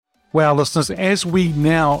Well, listeners, as we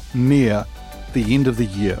now near the end of the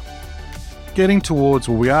year,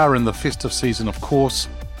 we are in the festive season, of course,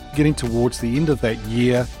 getting towards the end of that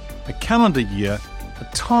year, a calendar year, a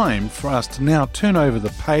time for us to now turn over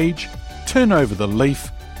the page, turn over the leaf,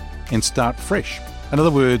 and start fresh. In other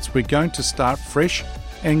words, we're going to start fresh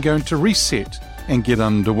and going to reset and get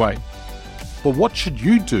underway. But what should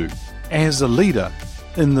you do as a leader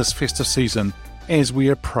in this festive season as we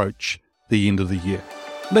approach the end of the year?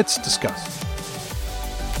 Let's discuss.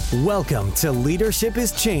 Welcome to Leadership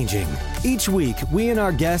is Changing. Each week, we and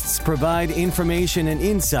our guests provide information and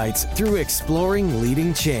insights through exploring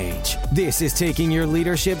leading change. This is taking your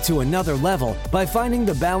leadership to another level by finding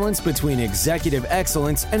the balance between executive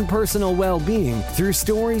excellence and personal well-being through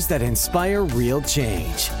stories that inspire real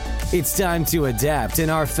change. It's time to adapt in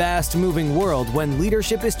our fast-moving world when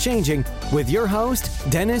leadership is changing with your host,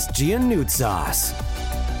 Denis Giannoutsas.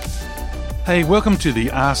 Hey, welcome to the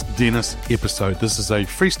Ask Denis episode. This is a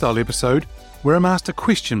freestyle episode where I'm asked a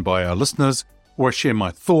question by our listeners, or I share my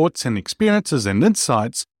thoughts and experiences and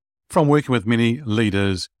insights from working with many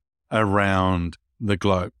leaders around the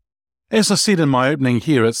globe. As I said in my opening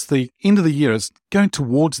here, it's the end of the year, it's going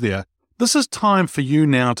towards there. This is time for you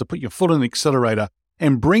now to put your foot on the accelerator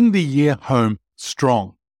and bring the year home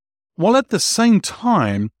strong. While at the same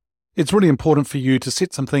time, it's really important for you to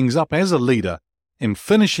set some things up as a leader in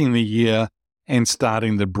finishing the year and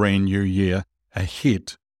starting the brand new year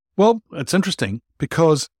ahead. Well, it's interesting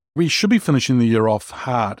because we should be finishing the year off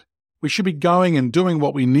hard. We should be going and doing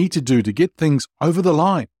what we need to do to get things over the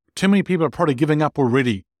line. Too many people are probably giving up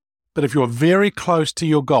already. But if you're very close to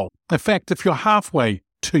your goal, in fact, if you're halfway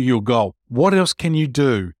to your goal, what else can you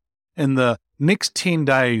do in the next 10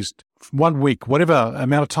 days, 1 week, whatever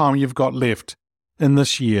amount of time you've got left in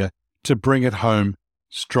this year to bring it home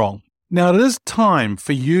strong? Now, it is time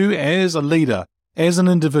for you as a leader, as an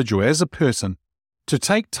individual, as a person, to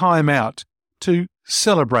take time out to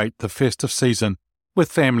celebrate the festive season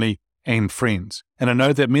with family and friends. And I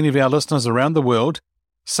know that many of our listeners around the world,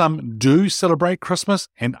 some do celebrate Christmas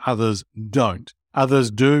and others don't.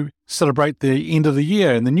 Others do celebrate the end of the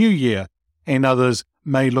year and the new year, and others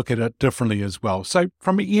may look at it differently as well. So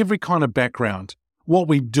from every kind of background, what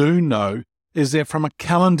we do know is that from a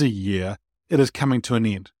calendar year, it is coming to an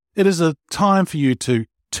end. It is a time for you to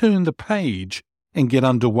turn the page and get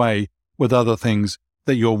underway with other things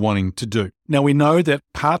that you're wanting to do. Now, we know that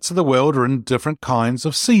parts of the world are in different kinds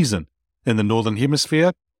of season. In the Northern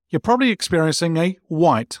Hemisphere, you're probably experiencing a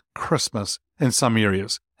white Christmas in some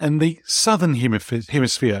areas. In the Southern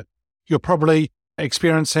Hemisphere, you're probably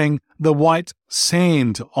experiencing the white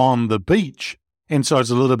sand on the beach. And so it's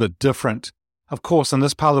a little bit different. Of course, in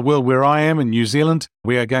this part of the world where I am, in New Zealand,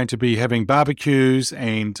 we are going to be having barbecues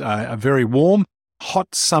and a very warm,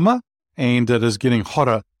 hot summer, and it is getting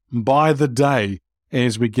hotter by the day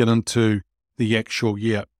as we get into the actual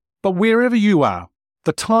year. But wherever you are,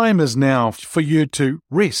 the time is now for you to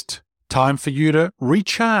rest, time for you to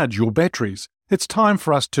recharge your batteries. It's time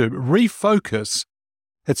for us to refocus.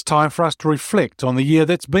 It's time for us to reflect on the year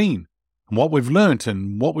that's been, and what we've learnt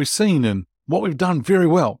and what we've seen and what we've done very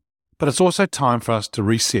well. But it's also time for us to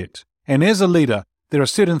reset. And as a leader, there are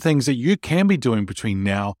certain things that you can be doing between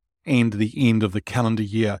now and the end of the calendar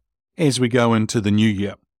year as we go into the new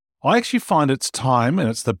year. I actually find it's time, and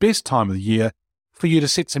it's the best time of the year, for you to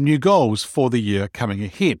set some new goals for the year coming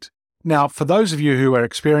ahead. Now, for those of you who are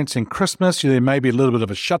experiencing Christmas, there may be a little bit of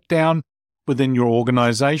a shutdown within your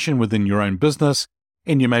organization, within your own business,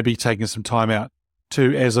 and you may be taking some time out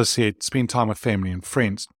to, as I said, spend time with family and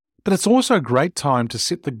friends. But it's also a great time to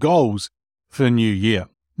set the goals for the new year.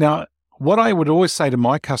 Now, what I would always say to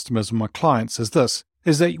my customers and my clients is this,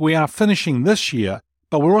 is that we are finishing this year,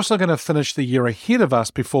 but we're also going to finish the year ahead of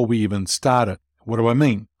us before we even start it. What do I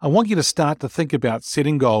mean? I want you to start to think about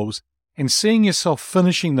setting goals and seeing yourself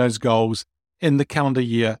finishing those goals in the calendar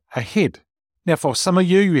year ahead. Now, for some of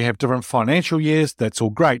you have different financial years, that's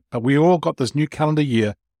all great, but we all got this new calendar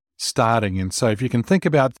year starting. And so if you can think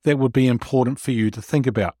about that, would be important for you to think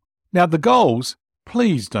about. Now, the goals,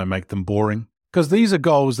 please don't make them boring, because these are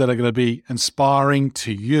goals that are going to be inspiring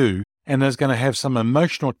to you, and there's going to have some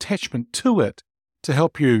emotional attachment to it to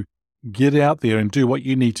help you get out there and do what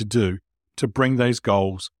you need to do to bring those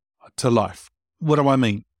goals to life. What do I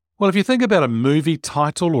mean? Well, if you think about a movie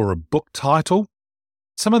title or a book title,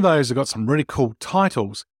 some of those have got some really cool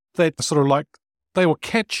titles that sort of like, they will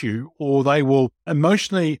catch you, or they will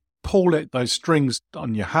emotionally pull at those strings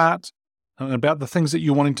on your heart and about the things that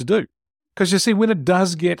you're wanting to do. Because you see, when it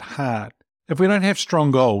does get hard, if we don't have strong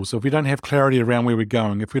goals, if we don't have clarity around where we're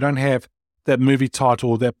going, if we don't have that movie title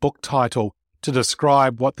or that book title to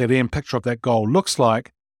describe what that end picture of that goal looks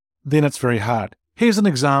like, then it's very hard. Here's an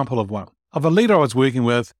example of one. Of a leader I was working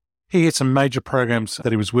with. He had some major programs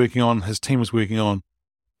that he was working on, his team was working on,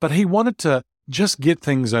 but he wanted to just get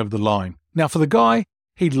things over the line. Now, for the guy,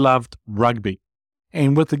 he loved rugby.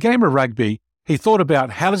 And with the game of rugby, he thought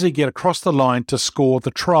about how does he get across the line to score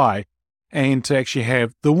the try and to actually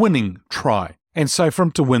have the winning try. And so for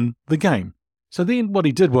him to win the game. So then what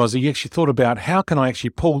he did was he actually thought about how can I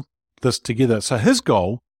actually pull this together. So his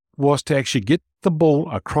goal was to actually get the ball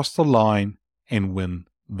across the line and win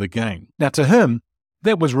the game. Now to him,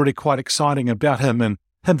 that was really quite exciting about him and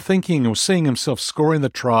him thinking or seeing himself scoring the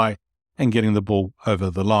try and getting the ball over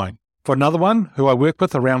the line. For another one who I work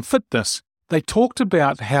with around fitness, they talked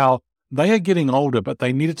about how they are getting older, but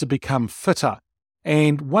they needed to become fitter.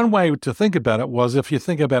 And one way to think about it was if you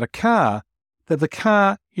think about a car, that the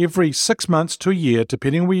car every 6 months to a year,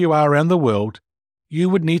 depending where you are around the world, you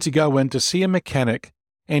would need to go in to see a mechanic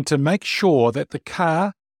and to make sure that the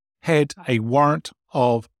car had a warrant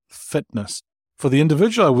of fitness. For the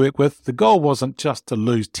individual I work with, the goal wasn't just to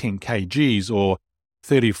lose 10 kgs or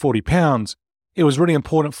 30 or 40 pounds. It was really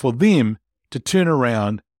important for them to turn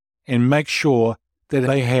around and make sure that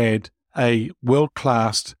they had a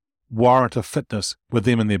world-class warrant of fitness with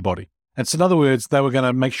them in their body. And so in other words, they were going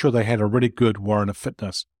to make sure they had a really good warrant of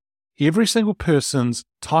fitness. Every single person's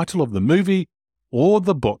title of the movie or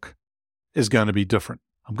the book is going to be different.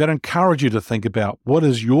 I'm going to encourage you to think about what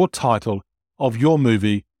is your title of your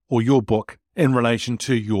movie or your book in relation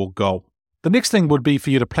to your goal. The next thing would be for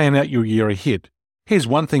you to plan out your year ahead. Here's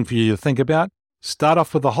one thing for you to think about. Start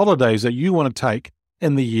off with the holidays that you want to take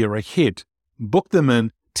in the year ahead. Book them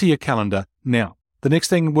in to your calendar now. The next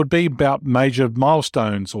thing would be about major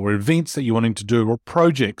milestones or events that you're wanting to do or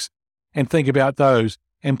projects, and think about those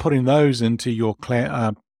and putting those into your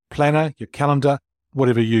planner, your calendar,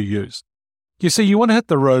 whatever you use. You see, you want to hit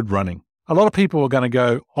the road running. A lot of people are going to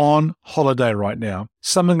go on holiday right now.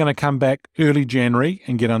 Some are going to come back early January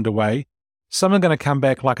and get underway. Some are going to come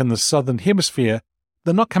back like in the Southern Hemisphere.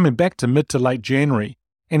 They're not coming back to mid to late January.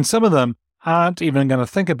 And some of them aren't even going to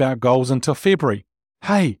think about goals until February.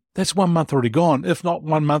 Hey, that's 1 month already gone, if not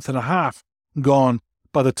 1.5 months gone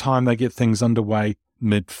by the time they get things underway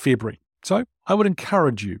mid-February. So I would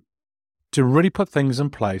encourage you to really put things in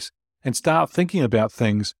place and start thinking about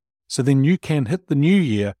things so then you can hit the new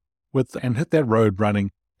year and hit that road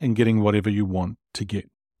running and getting whatever you want to get.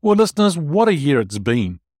 Well, listeners, what a year it's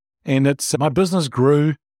been. And my business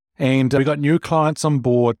grew and we got new clients on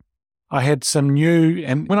board. I had some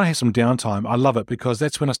and when I have some downtime, I love it because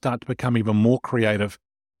that's when I start to become even more creative.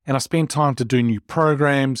 And I spend time to do new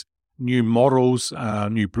programs, new models,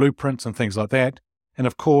 new blueprints and things like that. And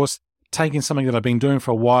of course, taking something that I've been doing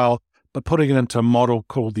for a while, but putting it into a model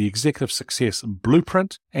called the Executive Success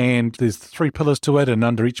Blueprint. And there's 3 pillars to it. And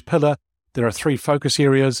under each pillar, there are 3 focus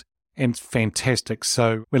areas. And it's fantastic.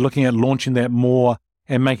 So we're looking at launching that more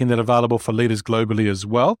and making that available for leaders globally as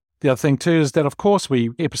well. The other thing too is that, of course,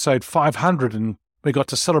 episode 500, and we got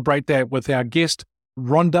to celebrate that with our guest,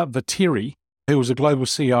 Rhonda Viteri, who was a global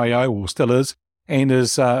CIO, or still is, and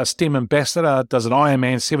is a STEM ambassador, does an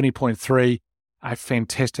Ironman 70.3, a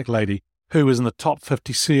fantastic lady who is in the top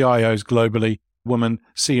 50 CIOs globally, women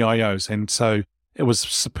CIOs. And so it was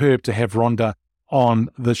superb to have Rhonda on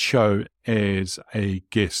the show as a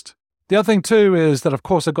guest. The other thing too is that, of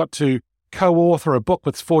course, I got to co-author a book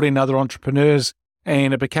with 14 other entrepreneurs,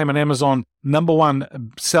 and it became an Amazon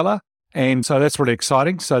 #1 seller. And so that's really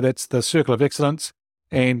exciting. So that's the Circle of Excellence,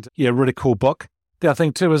 and really cool book. The other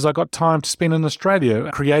thing too is I got time to spend in Australia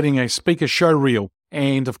creating a speaker show reel.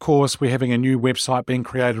 And of course, we're having a new website being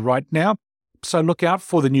created right now. So look out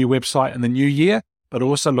for the new website in the new year, but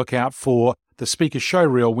also look out for the speaker show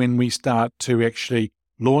reel when we start to actually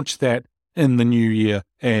launch that in the new year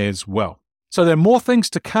as well. So there are more things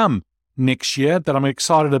to come next year that I'm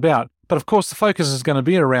excited about. But of course, the focus is going to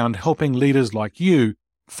be around helping leaders like you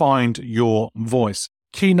find your voice.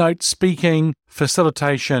 Keynote speaking,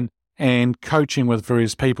 facilitation, and coaching with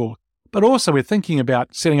various people. But also we're thinking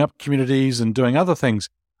about setting up communities and doing other things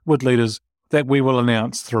with leaders that we will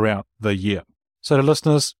announce throughout the year. So to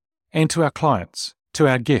listeners and to our clients, to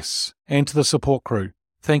our guests and to the support crew,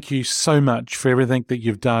 thank you so much for everything that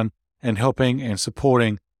you've done in helping and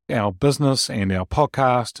supporting our business and our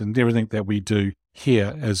podcast and everything that we do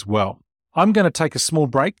here as well. I'm going to take a small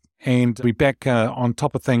break and be back on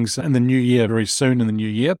top of things in the new year, very soon in the new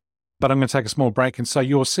year. But I'm going to take a small break, and so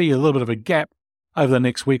you'll see a little bit of a gap over the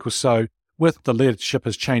next week or so with the Leadership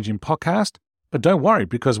is Changing podcast. But don't worry,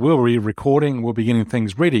 because we'll be recording, we'll be getting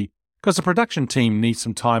things ready, because the production team needs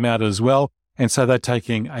some time out as well, and so they're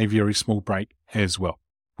taking a very small break as well.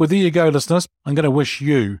 Well, there you go, listeners. I'm going to wish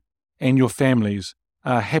you and your families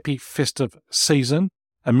a happy festive season,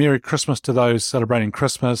 a Merry Christmas to those celebrating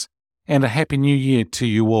Christmas, and a Happy New Year to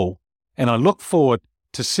you all. And I look forward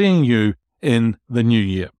to seeing you in the new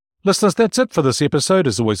year. Listeners, that's it for this episode.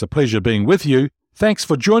 It's always a pleasure being with you. Thanks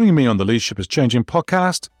for joining me on the Leadership is Changing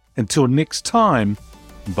podcast. Until next time,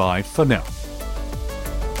 bye for now.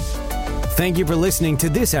 Thank you for listening to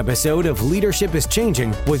this episode of Leadership is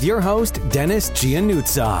Changing with your host, Denis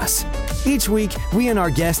Giannoutsas. Each week, we and our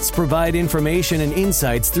guests provide information and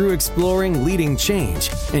insights through exploring leading change,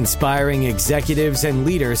 inspiring executives and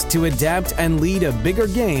leaders to adapt and lead a bigger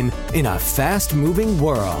game in a fast-moving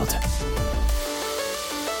world.